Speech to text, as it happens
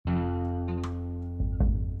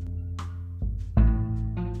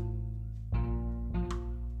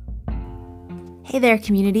Hey there,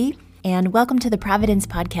 community, and welcome to the Providence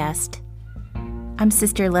Podcast. I'm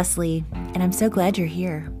Sister Leslie, and I'm so glad you're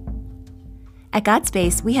here. At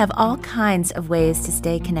GodSpace, we have all kinds of ways to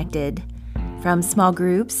stay connected, from small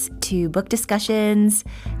groups to book discussions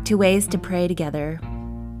to ways to pray together.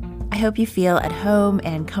 I hope you feel at home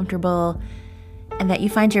and comfortable, and that you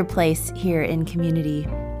find your place here in community.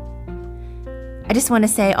 I just want to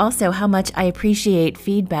say also how much I appreciate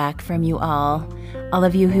feedback from you all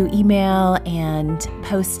of you who email and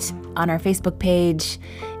post on our Facebook page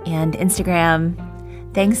and Instagram.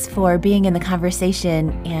 Thanks for being in the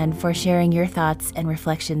conversation and for sharing your thoughts and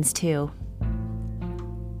reflections too.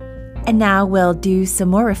 And now we'll do some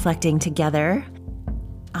more reflecting together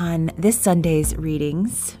on this Sunday's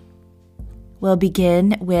readings. We'll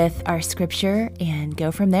begin with our scripture and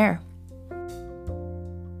go from there.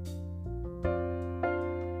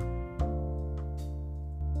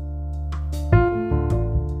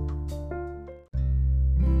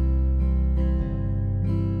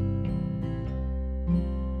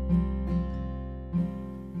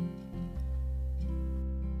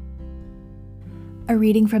 A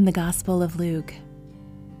reading from the Gospel of Luke.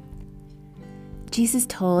 Jesus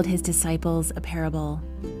told his disciples a parable.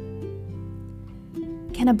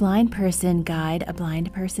 Can a blind person guide a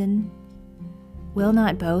blind person? Will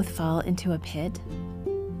not both fall into a pit?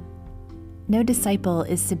 No disciple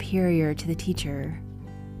is superior to the teacher,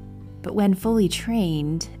 but when fully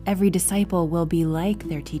trained, every disciple will be like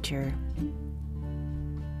their teacher.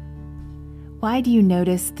 Why do you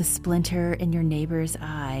notice the splinter in your neighbor's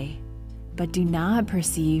eye, but do not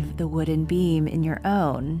perceive the wooden beam in your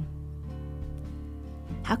own?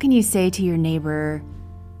 How can you say to your neighbor,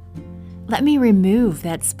 "Let me remove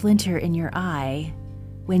that splinter in your eye,"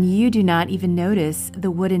 when you do not even notice the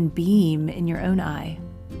wooden beam in your own eye?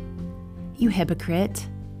 You hypocrite!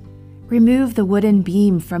 Remove the wooden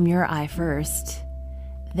beam from your eye first.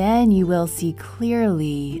 Then you will see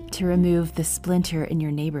clearly to remove the splinter in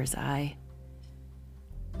your neighbor's eye.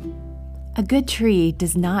 A good tree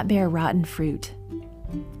does not bear rotten fruit,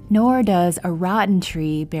 nor does a rotten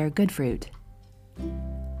tree bear good fruit.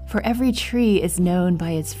 For every tree is known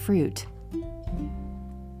by its fruit.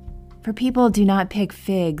 For people do not pick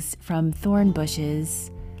figs from thorn bushes,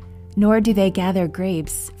 nor do they gather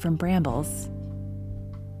grapes from brambles.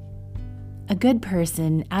 A good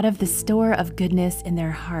person out of the store of goodness in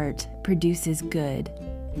their heart produces good,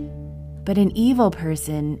 but an evil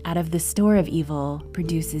person out of the store of evil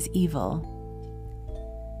produces evil.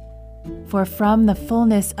 For from the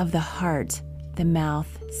fullness of the heart, the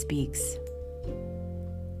mouth speaks.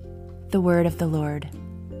 The word of the Lord.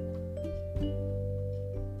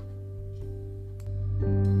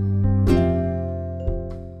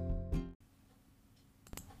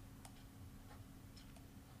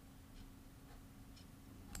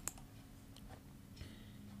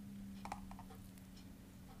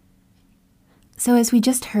 So as we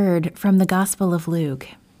just heard from the Gospel of Luke,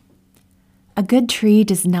 a good tree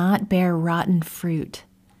does not bear rotten fruit,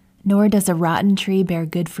 nor does a rotten tree bear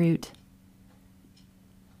good fruit.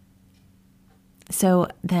 So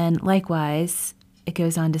then, likewise, it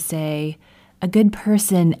goes on to say, a good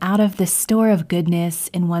person out of the store of goodness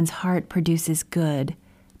in one's heart produces good,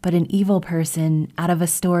 but an evil person out of a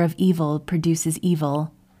store of evil produces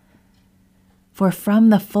evil. For from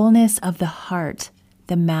the fullness of the heart,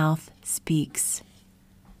 the mouth speaks.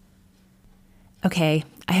 Okay,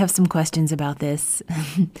 I have some questions about this.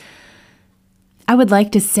 I would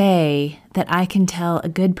like to say that I can tell a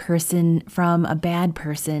good person from a bad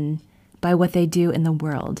person by what they do in the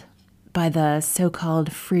world, by the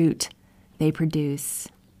so-called fruit they produce.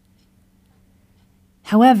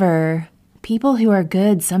 However, people who are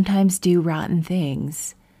good sometimes do rotten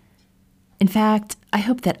things. In fact, I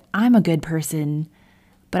hope that I'm a good person,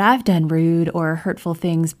 but I've done rude or hurtful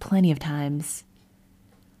things plenty of times.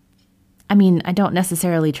 I mean, I don't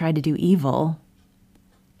necessarily try to do evil.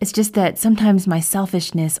 It's just that sometimes my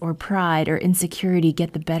selfishness or pride or insecurity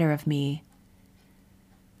get the better of me.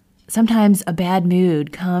 Sometimes a bad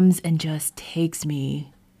mood comes and just takes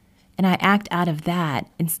me, and I act out of that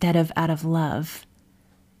instead of out of love.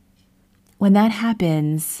 When that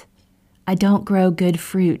happens, I don't grow good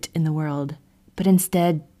fruit in the world, but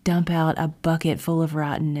instead dump out a bucket full of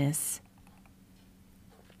rottenness.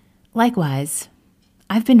 Likewise,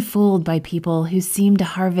 I've been fooled by people who seem to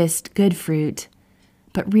harvest good fruit,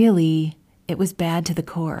 but really, it was bad to the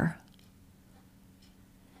core.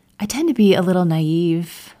 I tend to be a little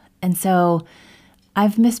naive, and so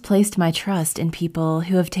I've misplaced my trust in people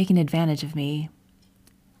who have taken advantage of me.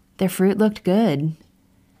 Their fruit looked good,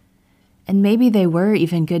 and maybe they were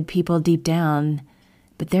even good people deep down,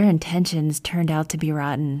 but their intentions turned out to be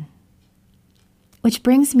rotten. Which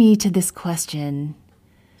brings me to this question.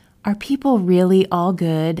 Are people really all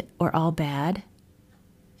good or all bad?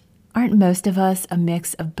 Aren't most of us a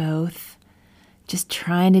mix of both, just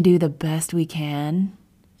trying to do the best we can?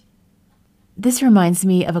 This reminds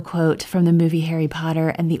me of a quote from the movie Harry Potter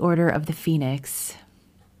and the Order of the Phoenix.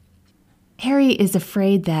 Harry is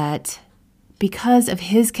afraid that, because of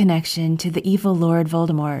his connection to the evil Lord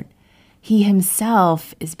Voldemort, he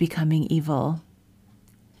himself is becoming evil.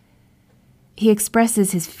 He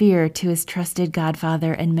expresses his fear to his trusted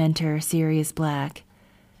godfather and mentor, Sirius Black,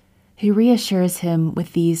 who reassures him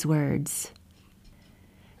with these words: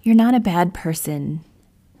 "You're not a bad person.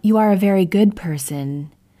 You are a very good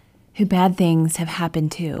person who bad things have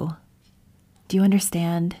happened to. Do you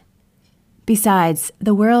understand? Besides,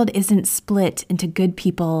 the world isn't split into good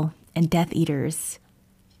people and Death Eaters.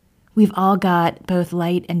 We've all got both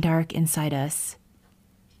light and dark inside us.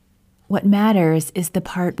 What matters is the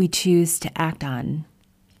part we choose to act on.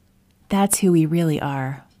 That's who we really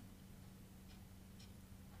are."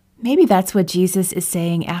 Maybe that's what Jesus is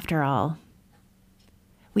saying after all.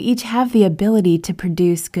 We each have the ability to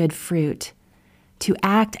produce good fruit, to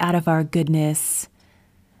act out of our goodness,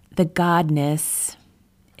 the godness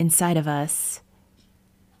inside of us.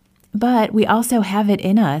 But we also have it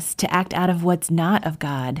in us to act out of what's not of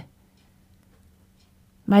God.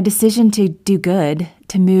 My decision to do good,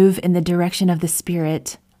 to move in the direction of the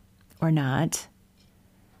Spirit, or not,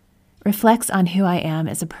 reflects on who I am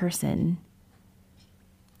as a person.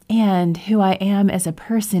 And who I am as a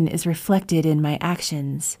person is reflected in my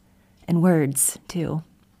actions and words, too.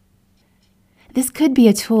 This could be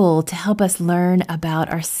a tool to help us learn about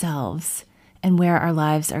ourselves and where our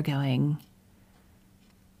lives are going.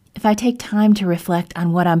 If I take time to reflect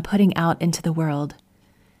on what I'm putting out into the world,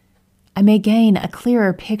 I may gain a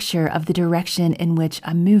clearer picture of the direction in which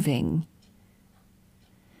I'm moving.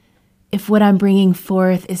 If what I'm bringing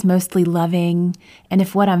forth is mostly loving, and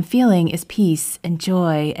if what I'm feeling is peace and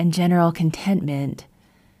joy and general contentment,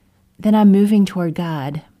 then I'm moving toward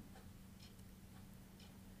God.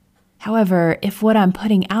 However, if what I'm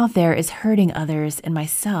putting out there is hurting others and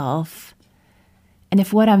myself, and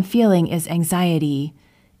if what I'm feeling is anxiety,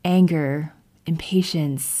 anger,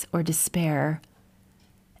 impatience, or despair,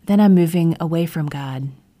 then I'm moving away from God.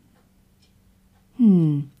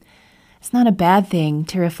 It's not a bad thing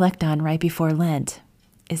to reflect on right before Lent,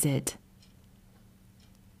 is it?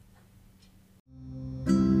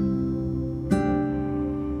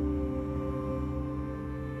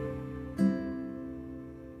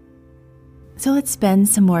 So let's spend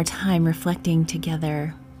some more time reflecting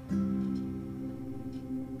together.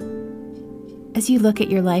 As you look at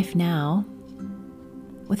your life now,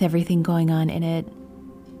 with everything going on in it,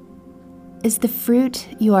 is the fruit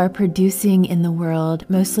you are producing in the world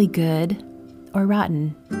mostly good or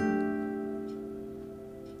rotten?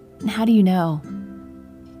 And how do you know?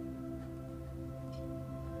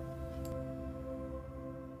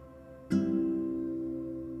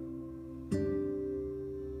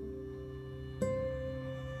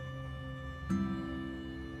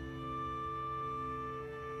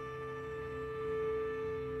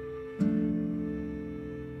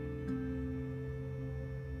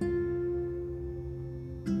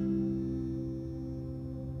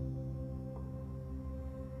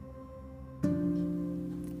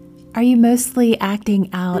 Are you mostly acting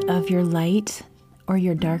out of your light or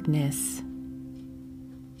your darkness?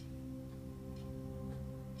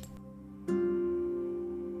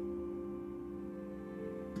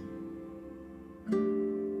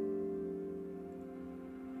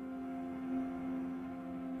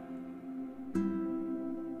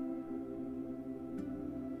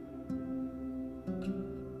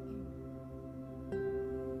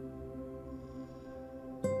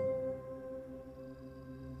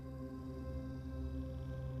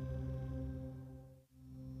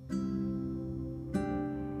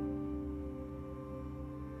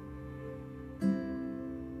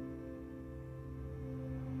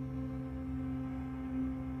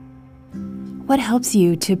 What helps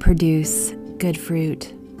you to produce good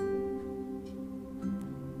fruit?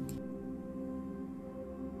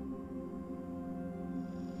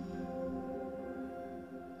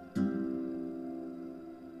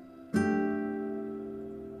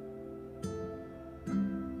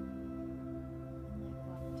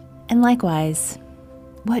 And likewise,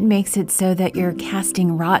 what makes it so that you're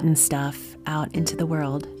casting rotten stuff out into the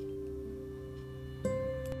world?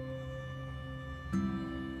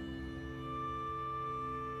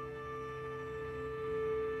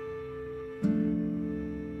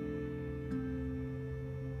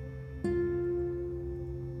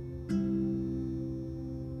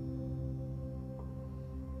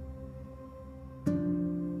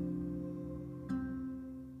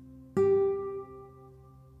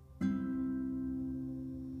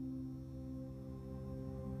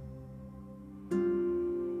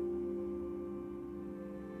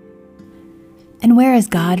 And where is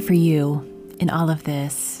God for you in all of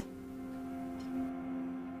this?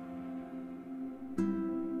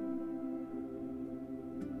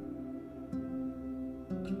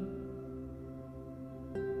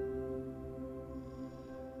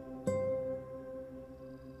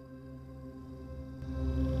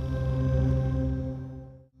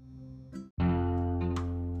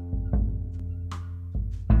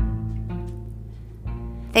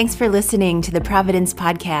 Thanks for listening to the Providence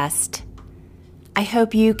Podcast. I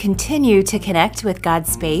hope you continue to connect with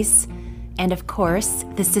God's Space and, of course,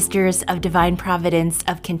 the Sisters of Divine Providence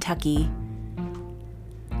of Kentucky.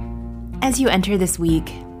 As you enter this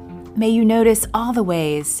week, may you notice all the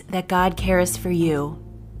ways that God cares for you,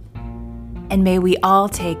 and may we all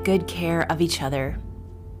take good care of each other.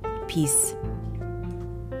 Peace.